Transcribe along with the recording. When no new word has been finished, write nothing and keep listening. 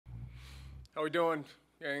How we doing,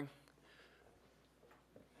 gang?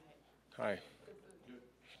 Hi.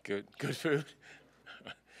 Good food.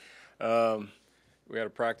 um, we had a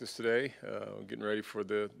practice today, getting ready for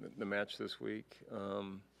the match this week.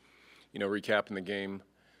 Recapping the game.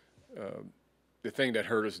 Uh, the thing that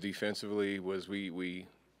hurt us defensively was we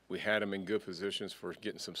had them in good positions for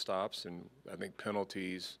getting some stops, and I think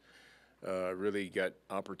penalties really got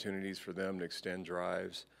opportunities for them to extend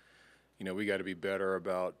drives. We got to be better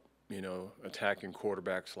about attacking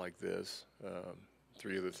quarterbacks like this.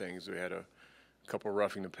 Three other things: we had a couple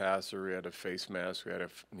roughing the passer, we had a face mask,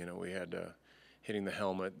 we had hitting the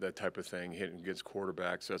helmet, that type of thing, hitting against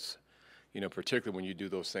quarterbacks. That's particularly when you do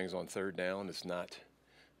those things on third down, that's not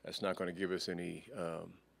going to give us any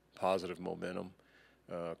positive momentum.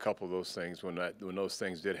 A couple of those things, when those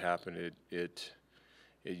things did happen, it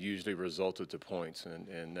usually resulted to points,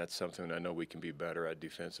 and that's something I know we can be better at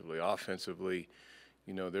defensively. Offensively,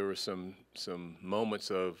 there were some moments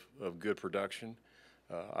of good production.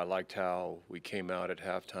 I liked how we came out at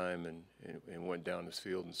halftime and went down this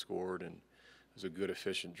field and scored, and it was a good,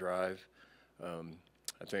 efficient drive.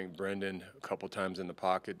 I think Brendan, a couple times in the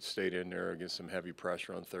pocket, stayed in there against some heavy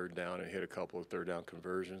pressure on third down and hit a couple of third down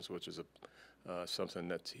conversions, which is something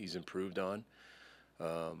that he's improved on.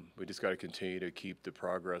 We just got to continue to keep the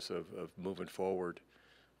progress of moving forward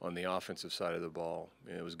on the offensive side of the ball.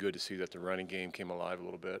 And it was good to see that the running game came alive a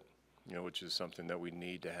little bit, which is something that we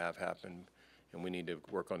need to have happen, and we need to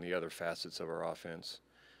work on the other facets of our offense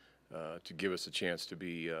to give us a chance to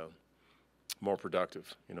be more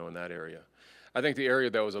productive, in that area. I think the area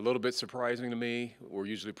that was a little bit surprising to me, we're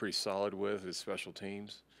usually pretty solid with, is special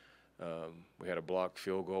teams. We had a blocked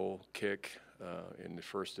field goal kick in the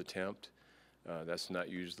first attempt. That's not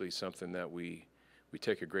usually something that we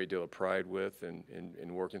take a great deal of pride with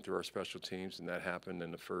in working through our special teams, and that happened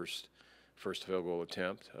in the first field goal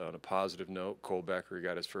attempt. On a positive note, Cole Becker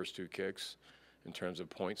got his first two kicks in terms of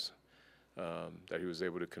points that he was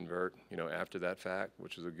able to convert, after that fact,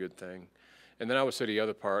 which is a good thing. And then I would say the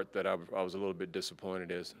other part that I was a little bit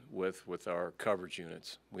disappointed is with our coverage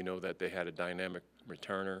units. We know that they had a dynamic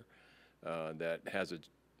returner that has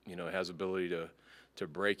ability to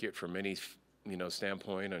break it from any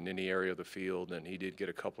standpoint on any area of the field, and he did get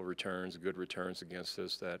a couple of returns, good returns against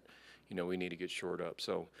us that we need to get shored up.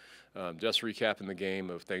 So just recapping the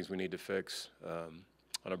game of things we need to fix.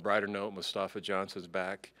 On a brighter note, Mustafa Johnson's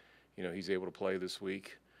back. He's able to play this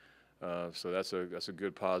week. So that's a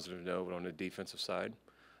good positive note on the defensive side.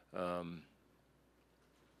 I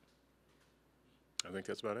think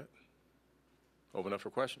that's about it. Open up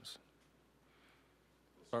for questions.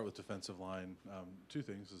 We'll start with defensive line. Two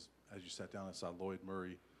things is, as you sat down, I saw Lloyd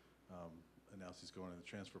Murray announce he's going in the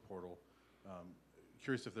transfer portal.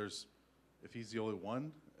 Curious if he's the only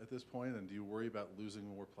one at this point, and do you worry about losing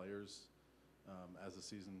more players as the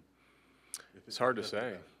season? It's hard to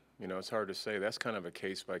say. It's hard to say. That's kind of a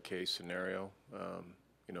case-by-case scenario.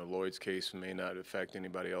 Lloyd's case may not affect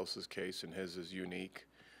anybody else's case, and his is unique,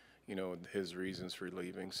 his reasons for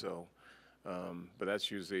leaving. So, but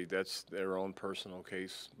that's their own personal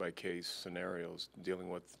case-by-case scenarios dealing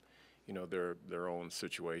with, their own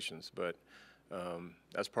situations. But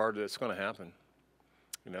that's going to happen.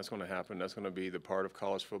 And that's going to happen. That's going to be the part of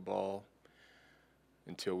college football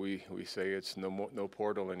until we say it's no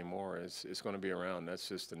portal anymore. It's going to be around. That's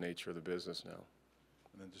just the nature of the business now.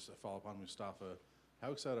 And then just a follow-up on Mustafa,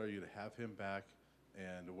 how excited are you to have him back,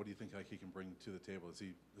 and what do you think he can bring to the table? Does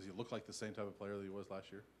he look like the same type of player that he was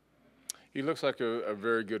last year? He looks like a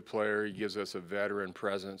very good player. He gives us a veteran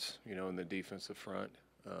presence, in the defensive front.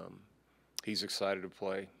 He's excited to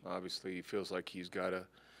play. Obviously, he feels like he's got it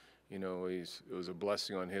was a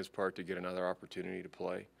blessing on his part to get another opportunity to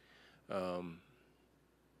play.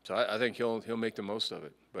 So I think he'll make the most of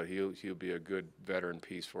it, but he'll be a good veteran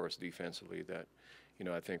piece for us defensively that,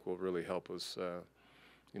 I think will really help us,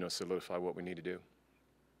 solidify what we need to do.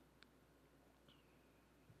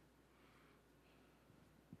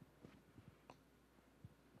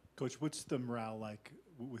 Coach, what's the morale like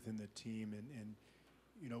within the team, and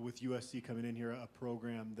with USC coming in here, a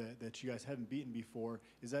program that you guys haven't beaten before,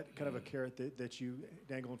 is that kind of a carrot that you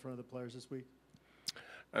dangle in front of the players this week?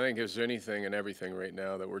 I think there's anything and everything right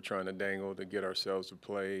now that we're trying to dangle to get ourselves to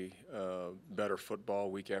play better football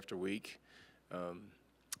week after week.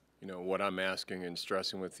 What I'm asking and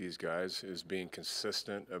stressing with these guys is being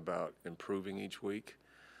consistent about improving each week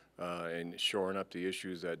and shoring up the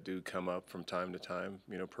issues that do come up from time to time,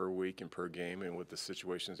 per week and per game, and with the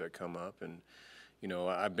situations that come up. And,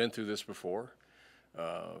 I've been through this before.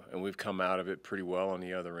 And we've come out of it pretty well on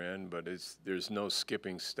the other end, but there's no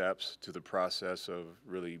skipping steps to the process of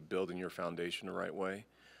really building your foundation the right way.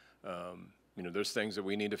 there's things that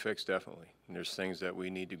we need to fix, definitely. And there's things that we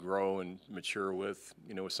need to grow and mature with,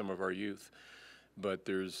 with some of our youth. But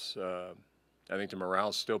I think the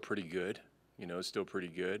morale's still pretty good. It's still pretty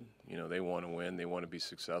good. They want to win. They want to be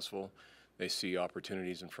successful. They see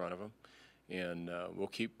opportunities in front of them. And we'll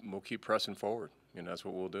keep pressing forward. That's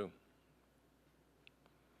what we'll do.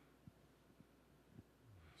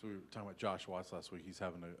 So we were talking about Josh Watts last week. He's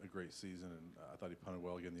having a great season, and I thought he punted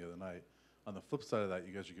well again the other night. On the flip side of that,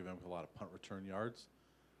 you guys are giving up a lot of punt return yards.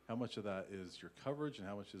 How much of that is your coverage, and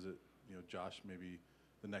how much is it, Josh, maybe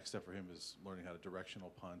the next step for him is learning how to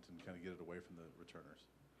directional punt and kind of get it away from the returners?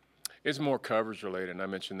 It's more coverage related, and I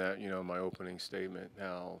mentioned that, in my opening statement.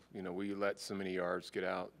 How, we let so many yards get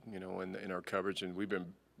out, in our coverage, and we've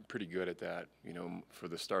been pretty good at that, for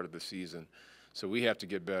the start of the season. So we have to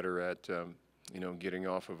get better at, getting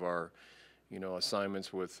off of our,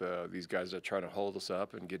 assignments with these guys that try to hold us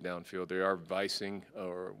up and get downfield. They are vicing,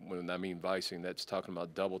 or when I mean vicing, that's talking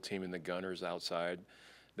about double teaming the gunners outside.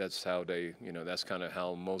 That's how they, that's kind of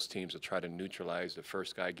how most teams will try to neutralize the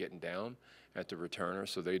first guy getting down at the returner.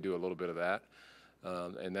 So they do a little bit of that.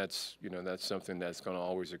 And that's, that's something that's going to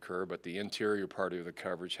always occur. But the interior part of the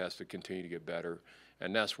coverage has to continue to get better.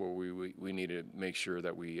 And that's where we need to make sure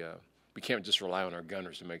that we can't just rely on our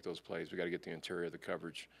gunners to make those plays. We got to get the interior of the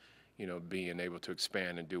coverage, being able to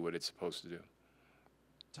expand and do what it's supposed to do.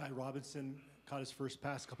 Ty Robinson caught his first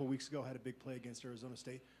pass a couple weeks ago, had a big play against Arizona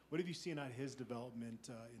State. What have you seen on his development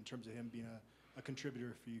in terms of him being a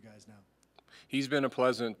contributor for you guys now? He's been a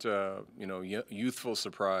pleasant, youthful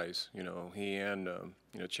surprise. He and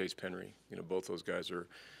Chase Penry. Both those guys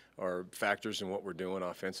are factors in what we're doing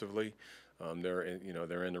offensively. They're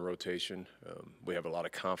in the rotation. We have a lot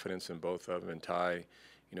of confidence in both of them. And Ty,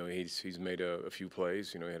 he's made a few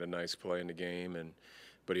plays. He had a nice play in the game,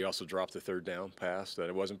 but he also dropped the third down pass that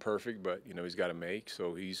it wasn't perfect, but he's got to make.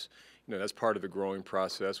 So he's that's part of the growing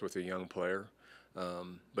process with a young player.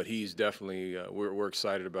 But he's definitely we're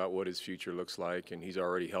excited about what his future looks like, and he's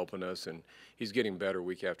already helping us, and he's getting better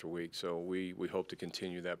week after week. So we hope to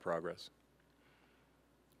continue that progress.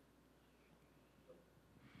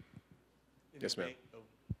 Yes, ma'am.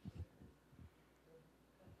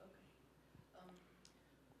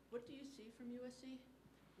 What do you see from USC?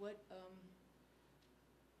 What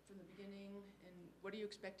from the beginning, and what are you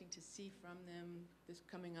expecting to see from them this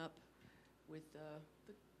coming up with the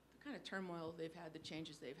kind of turmoil they've had, the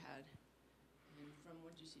changes they've had, and from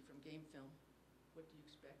what you see from game film? What do you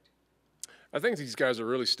expect? I think these guys are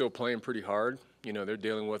really still playing pretty hard. They're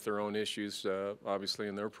dealing with their own issues, obviously,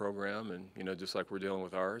 in their program, and just like we're dealing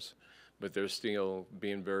with ours. But they're still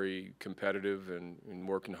being very competitive and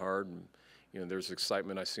working hard. And there's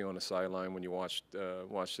excitement I see on the sideline when you watch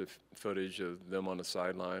the footage of them on the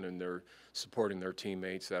sideline, and they're supporting their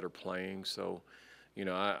teammates that are playing. So,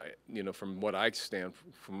 from what I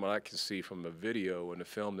can see from the video and the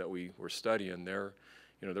film that we were studying, they're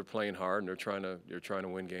playing hard, and they're trying to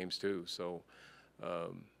win games too. So,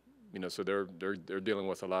 so they're dealing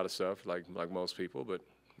with a lot of stuff like most people, but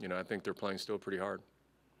I think they're playing still pretty hard.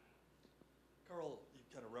 Karl, you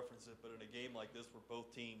kind of referenced it, but in a game like this where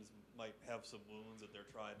both teams might have some wounds that they're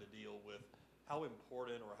trying to deal with, how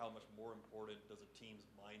important or how much more important does a team's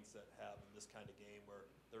mindset have in this kind of game where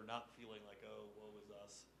they're not feeling like, oh, woe is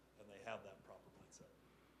us, and they have that proper mindset?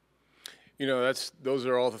 Those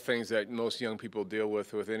are all the things that most young people deal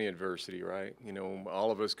with any adversity, right?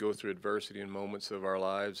 All of us go through adversity in moments of our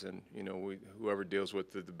lives, and whoever deals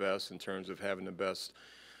with it the best in terms of having the best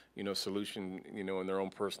solution, in their own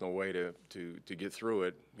personal way to get through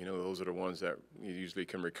it, those are the ones that usually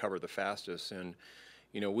can recover the fastest. And,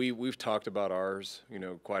 we've talked about ours,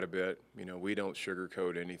 quite a bit. We don't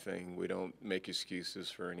sugarcoat anything. We don't make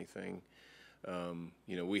excuses for anything.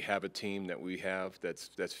 We have a team that we have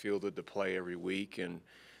that's fielded to play every week, and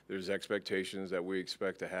there's expectations that we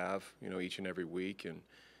expect to have, each and every week. And,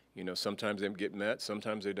 sometimes they get met,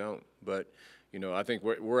 sometimes they don't. But, I think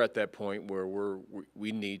we're at that point where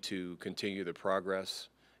we need to continue the progress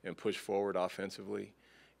and push forward offensively,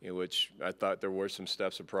 which I thought there were some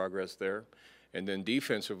steps of progress there. And then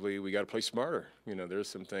defensively, we got to play smarter. There's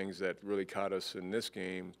some things that really caught us in this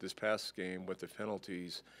past game with the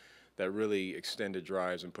penalties that really extended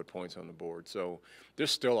drives and put points on the board. So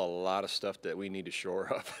there's still a lot of stuff that we need to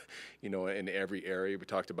shore up, in every area. We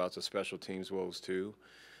talked about the special teams woes too.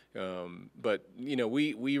 But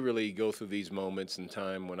we really go through these moments in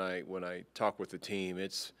time when I talk with the team.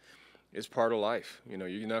 It's part of life.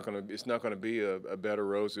 It's not gonna be a bed of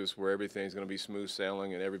roses where everything's gonna be smooth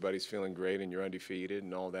sailing and everybody's feeling great and you're undefeated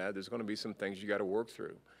and all that. There's gonna be some things you got to work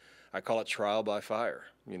through. I call it trial by fire.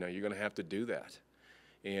 You're gonna have to do that,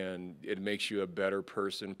 and it makes you a better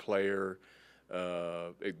person, player,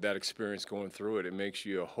 that experience going through it, it makes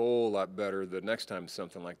you a whole lot better the next time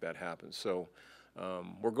something like that happens. So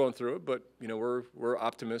we're going through it, but we're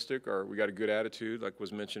optimistic, or we got a good attitude, like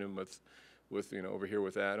was mentioned with over here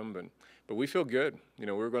with Adam, but we feel good.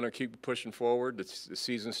 We're going to keep pushing forward. The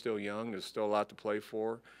season's still young. There's still a lot to play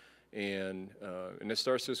for, and it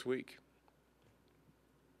starts this week.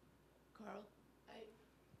 Karl,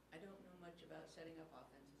 I don't know much about setting up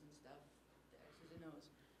offenses and stuff, the X's and O's,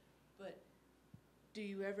 but do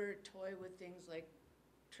you ever toy with things like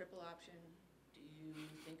triple option? Do you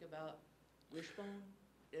think about wishbone?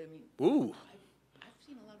 I mean, Ooh. I've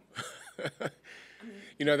seen a lot of.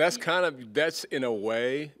 I mean, That's in a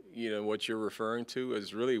way, what you're referring to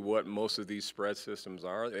is really what most of these spread systems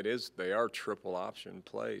are. They are triple option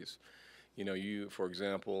plays. For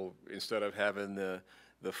example, instead of having the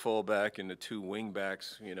fullback and the two wing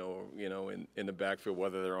backs, in the backfield,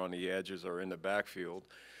 whether they're on the edges or in the backfield,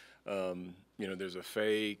 there's a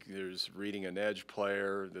fake, there's reading an edge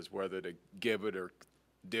player, there's whether to give it or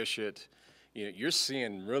dish it. You're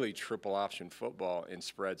seeing really triple option football in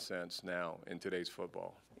spread sense now in today's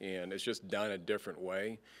football, and it's just done a different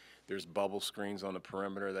way. There's bubble screens on the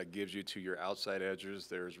perimeter that gives you to your outside edges.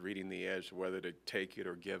 There's reading the edge, whether to take it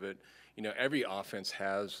or give it. Every offense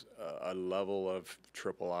has a level of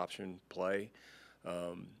triple option play.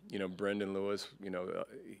 Brendan Lewis,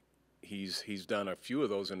 he's done a few of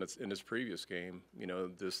those in his previous game.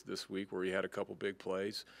 This week where he had a couple big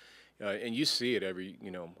plays, and you see it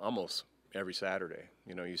almost every Saturday.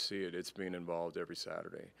 You see it. It's being involved every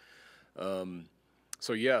Saturday.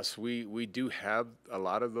 So yes, we do have a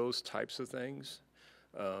lot of those types of things,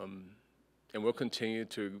 and we'll continue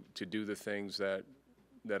to do the things that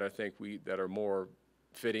I think that are more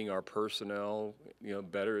fitting our personnel,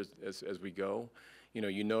 better as we go.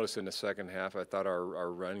 You notice in the second half, I thought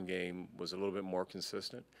our run game was a little bit more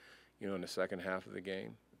consistent, in the second half of the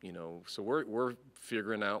game. So we're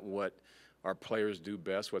figuring out what our players do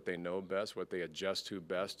best, what they know best, what they adjust to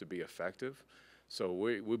best to be effective. So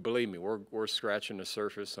we believe me, we're scratching the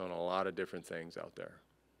surface on a lot of different things out there.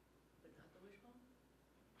 but not the wishbone?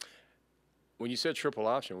 When you said triple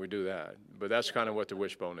option, we do that, but that's kind of what the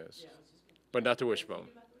wishbone is. Yeah, I was just gonna. But not the Did you wishbone.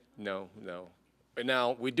 think about the wishbone? No. But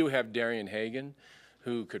now we do have Darian Hagan,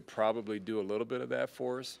 who could probably do a little bit of that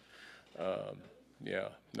for us. Yeah,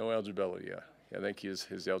 no eligibility. Yeah, I think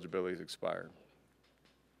his eligibility is expired.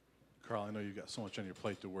 Karl, I know you've got so much on your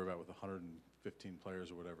plate to worry about with 115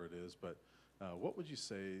 players or whatever it is, but what would you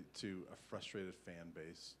say to a frustrated fan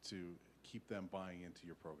base to keep them buying into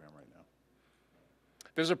your program right now?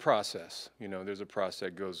 There's a process, there's a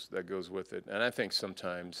process that goes with it, and I think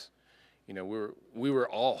sometimes, we were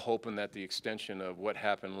all hoping that the extension of what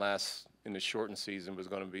happened last in the shortened season was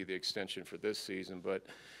going to be the extension for this season, but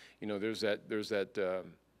there's that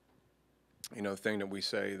thing that we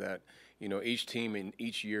say that each team in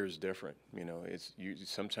each year is different.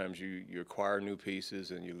 Sometimes you acquire new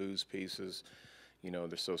pieces and you lose pieces.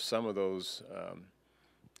 So some of those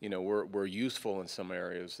were useful in some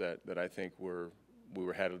areas that I think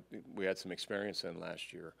we had some experience in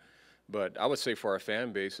last year. But I would say for our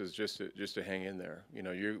fan base is just to hang in there.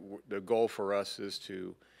 The goal for us is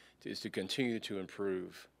to continue to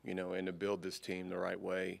improve, and to build this team the right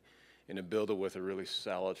way, and to build it with a really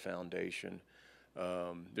solid foundation.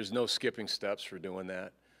 There's no skipping steps for doing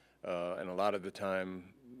that, and a lot of the time,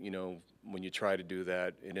 when you try to do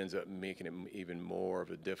that, it ends up making it even more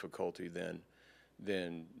of a difficulty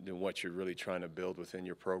than what you're really trying to build within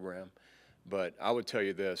your program. But I would tell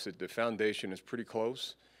you this, that the foundation is pretty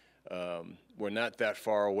close. We're not that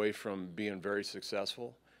far away from being very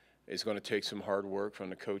successful. It's going to take some hard work from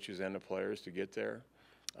the coaches and the players to get there.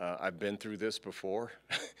 I've been through this before,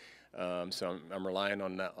 so I'm relying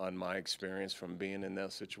on my experience from being in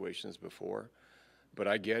those situations before. But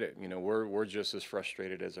I get it. We're just as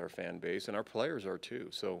frustrated as our fan base, and our players are too.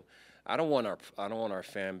 So I don't want our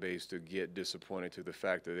fan base to get disappointed to the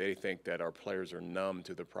fact that they think that our players are numb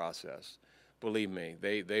to the process. Believe me,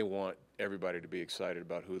 they want everybody to be excited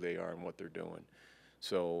about who they are and what they're doing.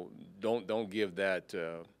 So don't give that.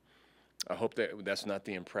 I hope that that's not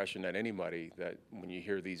the impression that anybody, that when you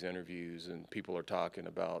hear these interviews and people are talking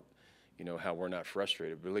about, how we're not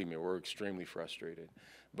frustrated. Believe me, we're extremely frustrated.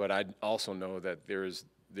 But I also know that there's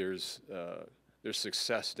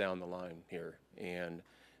success down the line here, and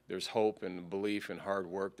there's hope and belief and hard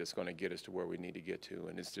work that's going to get us to where we need to get to,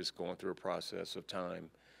 and it's just going through a process of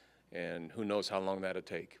time, and who knows how long that'll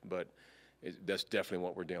take. But that's definitely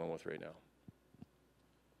what we're dealing with right now.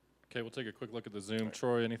 Okay, we'll take a quick look at the Zoom.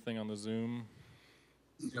 Troy, anything on the Zoom?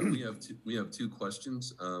 Yeah, we have two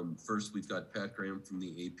questions. First, we've got Pat Graham from the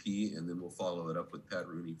AP, and then we'll follow it up with Pat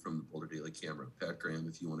Rooney from the Boulder Daily Camera. Pat Graham,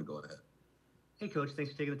 if you want to go ahead. Hey, Coach.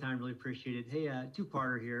 Thanks for taking the time. Really appreciate it. Hey,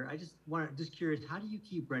 two-parter here. Just curious, how do you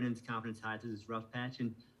keep Brendan's confidence high through this rough patch,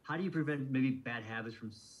 and how do you prevent maybe bad habits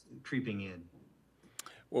from creeping in?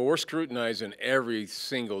 Well, we're scrutinizing every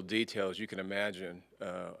single detail, as you can imagine,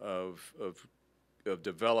 of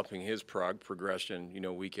developing his progression,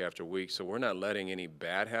 week after week. So we're not letting any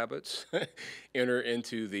bad habits enter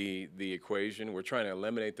into the equation. We're trying to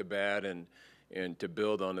eliminate the bad and to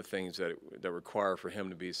build on the things that require for him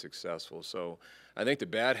to be successful. So I think the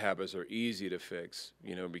bad habits are easy to fix,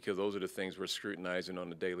 because those are the things we're scrutinizing on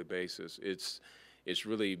a daily basis. It's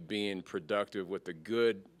really being productive with the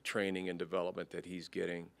good training and development that he's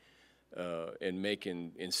getting,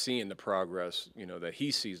 and seeing the progress, that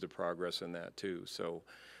he sees the progress in that too. So,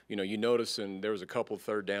 you notice, and there was a couple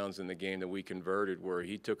third downs in the game that we converted where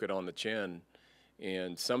he took it on the chin,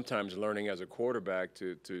 and sometimes learning as a quarterback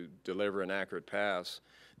to deliver an accurate pass,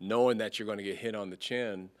 knowing that you're going to get hit on the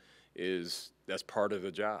chin, that's part of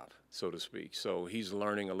the job, so to speak. So he's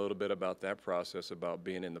learning a little bit about that process, about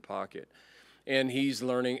being in the pocket. And he's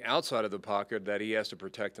learning outside of the pocket that he has to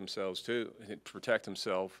protect himself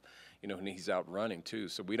when he's out running too.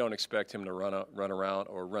 So we don't expect him to run around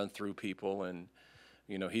or run through people, and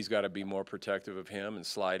he's got to be more protective of him and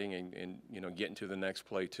sliding and getting to the next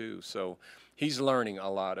play too. So he's learning a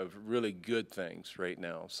lot of really good things right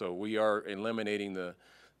now. So we are eliminating the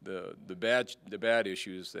bad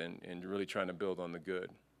issues and really trying to build on the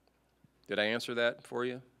good. Did I answer that for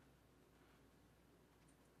you?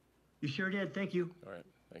 You sure did. Thank you. All right.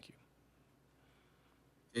 Thank you.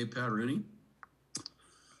 Hey, Pat Rooney.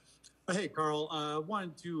 Hey, Karl.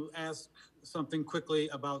 Wanted to ask something quickly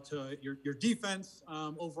about your defense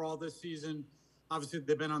overall this season. Obviously,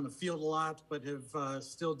 they've been on the field a lot, but have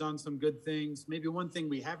still done some good things. Maybe one thing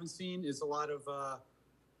we haven't seen is a lot of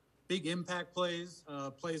big impact plays,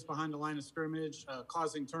 plays behind the line of scrimmage,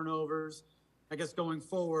 causing turnovers. I guess going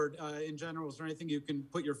forward, in general, is there anything you can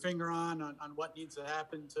put your finger on what needs to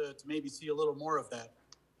happen to maybe see a little more of that?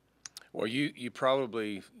 Well, you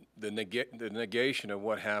probably, the negation of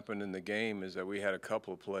what happened in the game is that we had a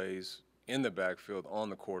couple of plays in the backfield on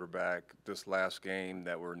the quarterback this last game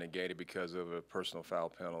that were negated because of a personal foul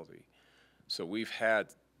penalty. So we've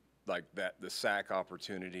had like that, the sack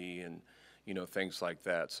opportunity and, things like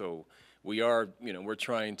that. So we are, we're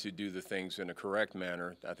trying to do the things in a correct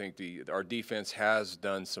manner. I think our defense has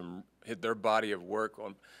done their body of work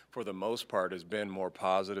for the most part has been more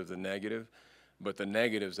positive than negative, but the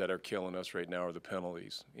negatives that are killing us right now are the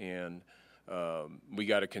penalties. And we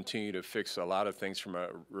got to continue to fix a lot of things from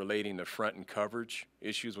relating to front and coverage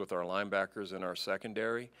issues with our linebackers and our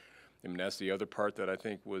secondary. I mean, that's the other part that I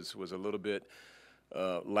think was a little bit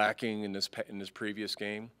lacking in this previous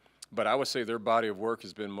game. But I would say their body of work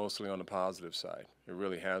has been mostly on the positive side. It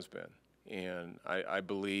really has been. And I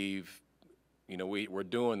believe, we're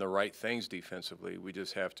doing the right things defensively. We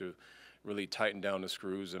just have to really tighten down the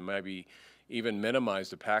screws and maybe even minimize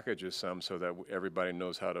the packages some so that everybody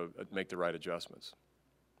knows how to make the right adjustments.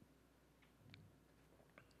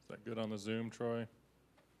 Is that good on the Zoom, Troy?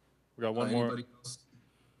 We got one more. Anybody else?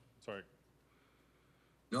 Sorry.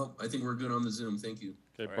 No, I think we're good on the Zoom. Thank you.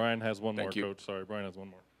 Okay, All Brian has one Thank more, you. Coach. Sorry, Brian has one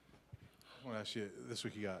more. I want to ask you, this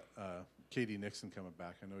week you got K.D. Nixon coming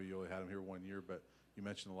back. I know you only had him here 1 year, but you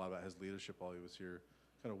mentioned a lot about his leadership while he was here.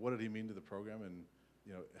 Kind of what did he mean to the program, and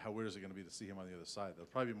how weird is it going to be to see him on the other side? That'll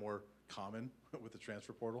probably be more common with the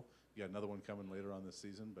transfer portal. You got another one coming later on this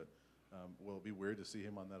season, but will it be weird to see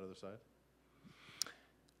him on that other side?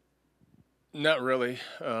 Not really.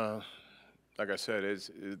 Like I said,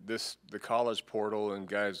 the college portal and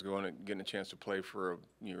guys getting a chance to play for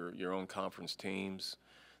your own conference teams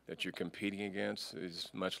that you're competing against is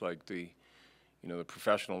much like the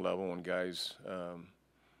professional level when guys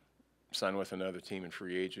sign with another team in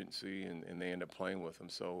free agency and they end up playing with them.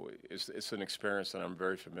 So it's an experience that I'm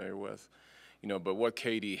very familiar with. But what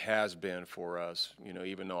KD has been for us,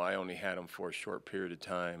 even though I only had him for a short period of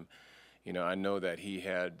time, I know that he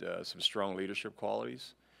had some strong leadership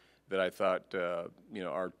qualities that I thought,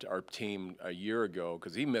 our team a year ago,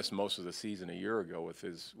 because he missed most of the season a year ago with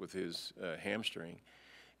his hamstring,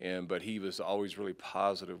 but he was always really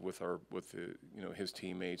positive with his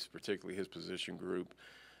teammates, particularly his position group,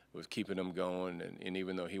 was keeping them going, and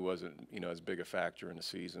even though he wasn't as big a factor in the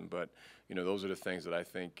season, but those are the things that I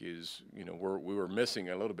think is we were missing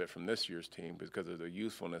a little bit from this year's team because of the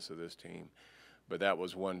youthfulness of this team. But that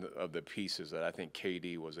was one of the pieces that I think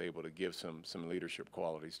KD was able to give some leadership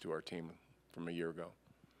qualities to our team from a year ago.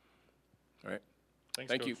 All right. Thanks,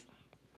 Thank Coach. you.